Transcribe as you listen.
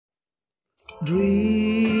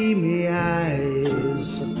Dreamy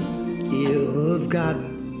eyes, you've got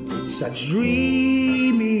such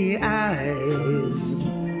dreamy eyes.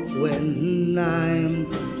 When I'm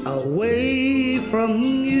away from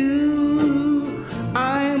you,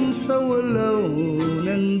 I'm so alone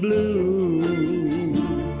and blue.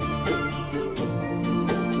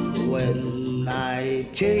 When I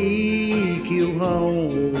take you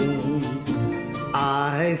home,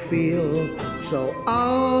 I feel so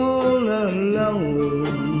all alone.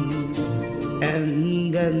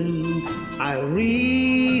 And then I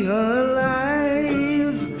realize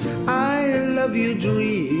I love you,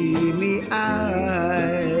 dreamy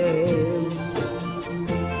eyes.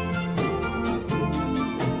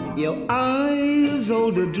 Your eyes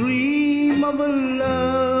hold a dream of a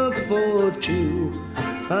love for two,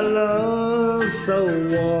 a love so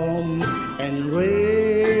warm and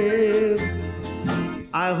rare.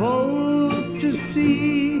 I hope to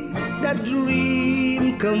see that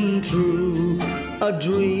dream come true, a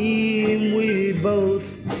dream we both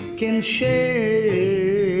can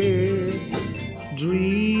share.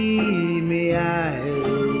 Dreamy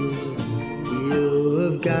eyes,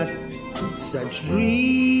 you've got such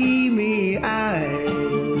dreamy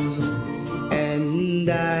eyes, and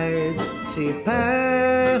I see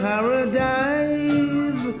paradise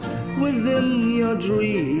within your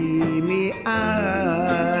dreamy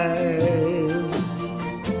eyes.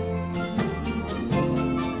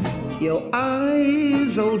 Your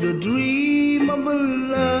eyes hold a dream of a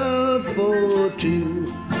love for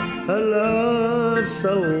two, a love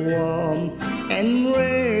so warm and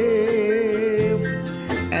rare.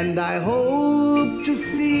 And I hope to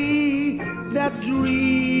see that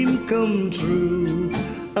dream come true,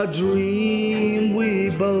 a dream we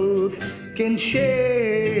both can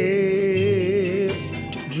share.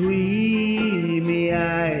 Dreamy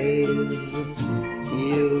eyes,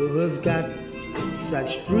 you have got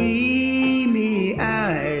such dreamy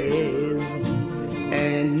eyes,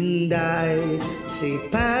 and I see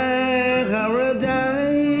paradise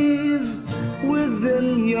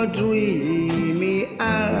within your dream.